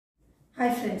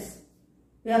Hi friends,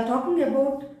 we are talking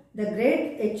about the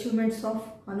great achievements of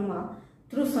Hanuma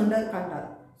through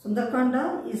Kanda.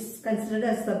 Kanda is considered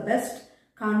as the best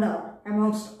kanda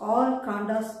amongst all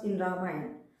kandas in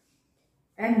Ramayana.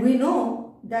 And we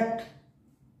know that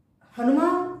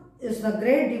Hanuma is the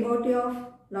great devotee of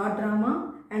Lord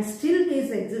Rama and still he is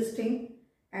existing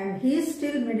and he is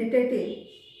still meditating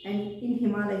and in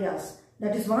Himalayas.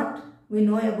 That is what we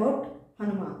know about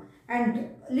Hanuma. And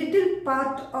little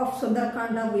part of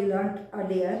Kanda we learnt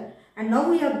earlier, and now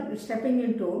we are stepping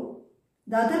into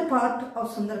the other part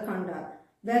of Kanda.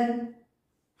 When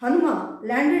Hanuma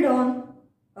landed on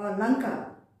Lanka,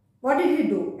 what did he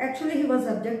do? Actually, he was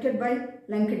abducted by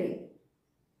Lankini,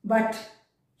 but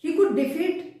he could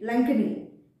defeat Lankini,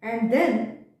 and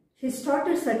then he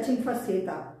started searching for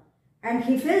Sita, and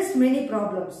he faced many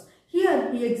problems.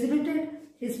 Here he exhibited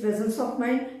his presence of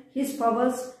mind, his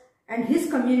powers, and his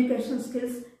communication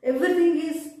skills. Everything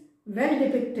is well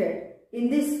depicted in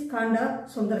this Kanda,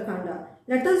 Kanda.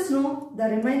 Let us know the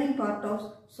remaining part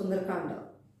of Kanda.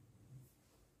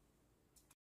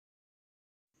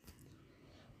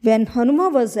 When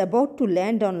Hanuma was about to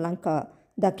land on Lanka,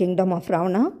 the kingdom of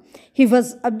Ravana, he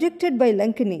was abducted by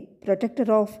Lankini,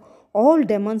 protector of all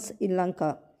demons in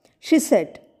Lanka. She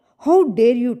said, "How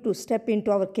dare you to step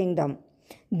into our kingdom?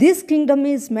 This kingdom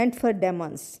is meant for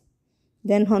demons."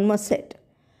 Then Hanuma said,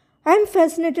 "I am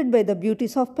fascinated by the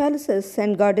beauties of palaces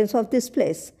and gardens of this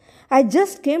place. I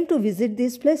just came to visit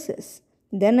these places.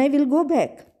 Then I will go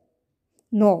back."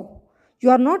 "No,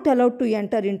 you are not allowed to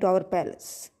enter into our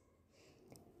palace.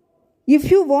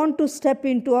 If you want to step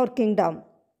into our kingdom,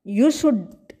 you should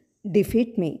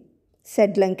defeat me,"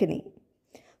 said Lankini.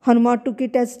 Hanuma took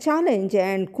it as a challenge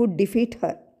and could defeat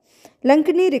her.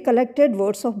 Lankini recollected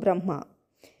words of Brahma.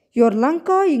 "Your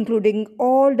Lanka, including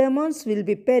all demons, will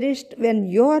be perished when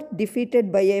you are defeated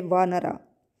by a Vanara.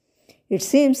 It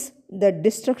seems the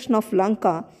destruction of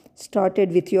Lanka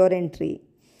started with your entry.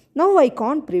 Now I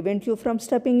can't prevent you from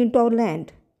stepping into our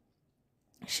land."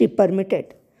 She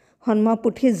permitted. Hanuma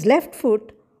put his left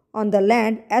foot on the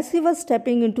land as he was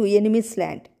stepping into enemy's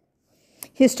land.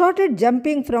 He started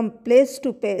jumping from place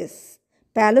to place,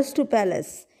 palace to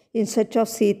palace, in search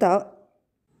of Sita.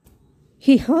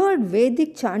 He heard Vedic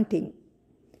chanting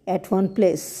at one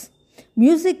place,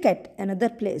 music at another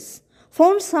place,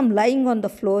 found some lying on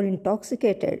the floor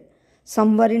intoxicated.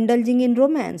 Some were indulging in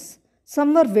romance,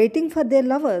 some were waiting for their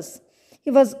lovers.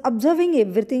 He was observing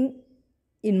everything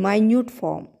in minute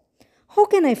form. How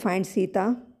can I find Sita?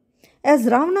 As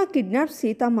Ravana kidnapped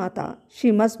Sita Mata,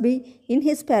 she must be in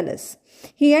his palace.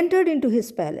 He entered into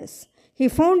his palace. He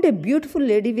found a beautiful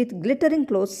lady with glittering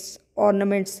clothes,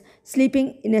 ornaments, sleeping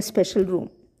in a special room.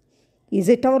 Is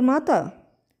it our Mata?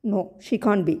 No, she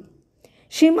can't be.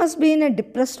 She must be in a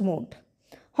depressed mood.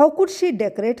 How could she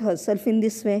decorate herself in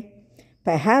this way?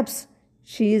 Perhaps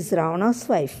she is Ravana's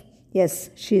wife.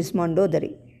 Yes, she is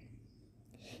Mandodari.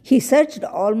 He searched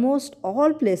almost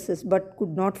all places but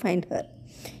could not find her.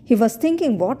 He was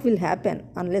thinking, what will happen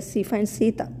unless he finds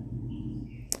Sita?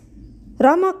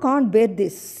 Rama can't bear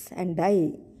this and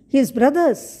die. His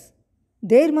brothers,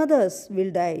 their mothers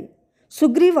will die.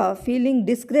 Sugriva, feeling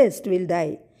disgraced, will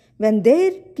die. When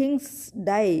their kings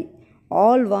die,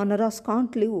 all Vanaras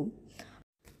can't live.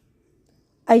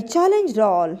 I challenged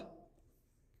all.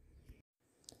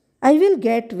 I will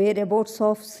get whereabouts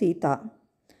of Sita.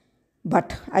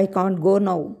 But I can't go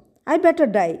now. I better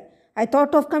die. I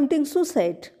thought of committing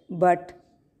suicide, but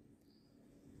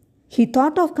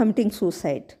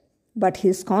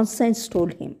his conscience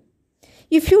told him,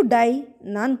 if you die,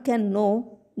 none can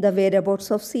know the whereabouts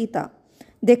of Sita.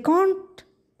 They can't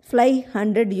fly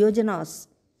 100 yojanas.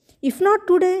 If not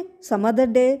today, some other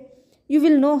day, you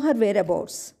will know her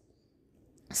whereabouts.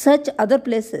 Such other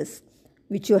places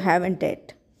which you haven't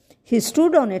yet. He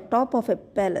stood on the top of a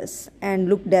palace and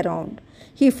looked around.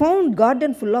 He found a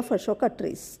garden full of Ashoka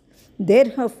trees. There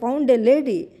he found a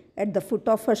lady at the foot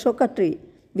of Ashoka tree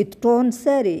with torn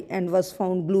saree and was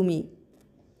found gloomy.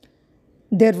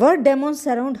 There were demons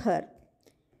around her.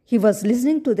 He was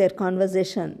listening to their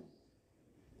conversation.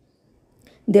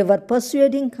 They were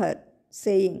persuading her,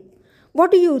 saying,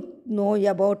 "What do you know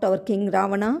about our king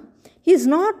Ravana? He is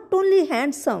not only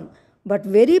handsome but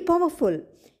very powerful.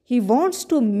 He wants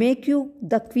to make you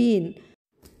the queen."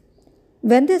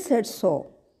 When they said so,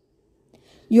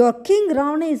 "Your king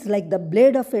Ravana is like the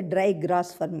blade of a dry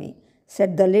grass for me,"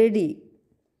 said the lady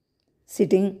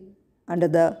sitting under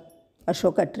the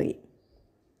Ashoka tree.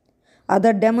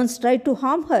 Other demons tried to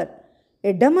harm her.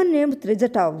 A demon named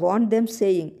Trijata warned them,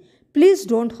 saying, "Please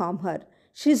don't harm her.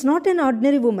 She is not an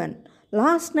ordinary woman.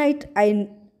 Last night I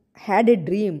had a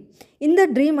dream. In the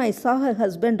dream, I saw her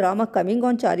husband Rama coming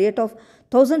on chariot of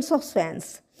thousands of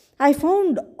swans. I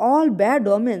found all bad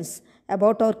omens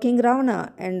about our king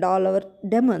Ravana and all our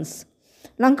demons.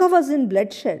 Lanka was in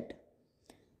bloodshed.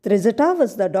 Trizata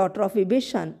was the daughter of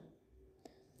Vibhishan,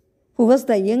 who was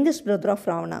the youngest brother of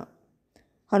Ravana.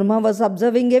 Hanuma was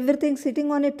observing everything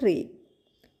sitting on a tree.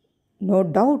 No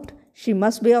doubt she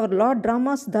must be our Lord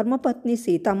Rama's Dharmapatni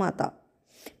Sita Mata.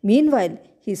 Meanwhile,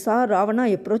 he saw Ravana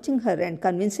approaching her and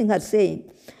convincing her, saying,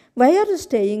 "Why are you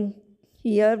staying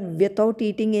here without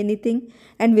eating anything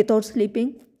and without sleeping?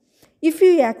 If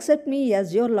you accept me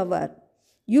as your lover,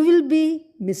 you will be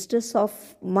mistress of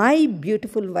my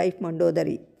beautiful wife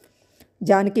Mandodari."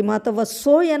 Janaki Mata was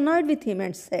so annoyed with him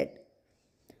and said,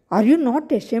 "Are you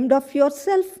not ashamed of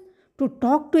yourself to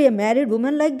talk to a married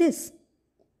woman like this?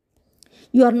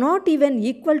 You are not even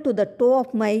equal to the toe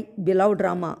of my beloved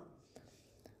Rama.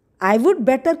 I would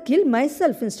better kill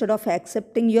myself instead of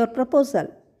accepting your proposal."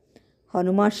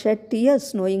 Hanuma shed tears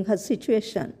knowing her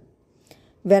situation.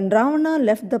 When Ravana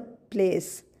left the place,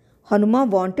 Hanuma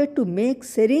wanted to make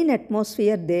serene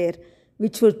atmosphere there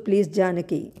which would please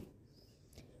Janaki.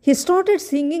 He started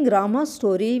singing Rama's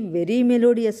story very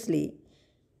melodiously.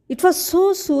 It was so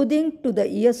soothing to the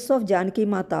ears of Janaki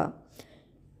Mata.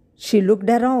 She looked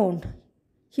around.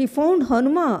 He found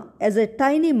Hanuma as a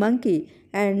tiny monkey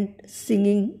and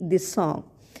singing this song.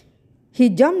 He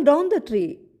jumped down the tree,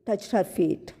 touched her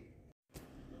feet.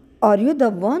 "Are you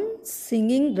the one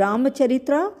singing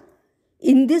Ramacharitra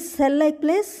in this cell-like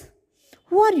place?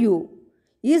 Who are you?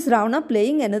 Is Ravana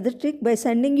playing another trick by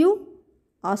sending you?"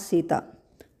 asked Sita.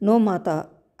 "No, Mata.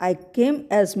 I came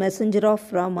as messenger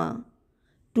of Rama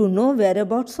to know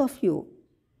whereabouts of you.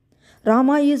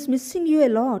 Rama is missing you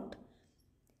a lot.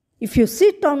 If you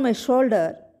sit on my shoulder,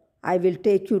 I will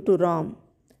take you to Ram.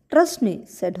 Trust me,"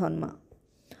 said Hanuma.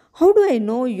 "How do I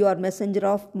know you are messenger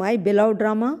of my beloved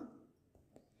Rama?"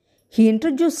 He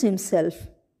introduced himself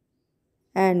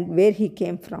and where he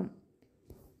came from.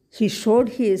 He showed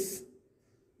his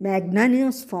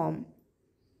magnanimous form.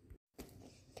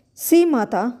 "See,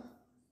 Mata,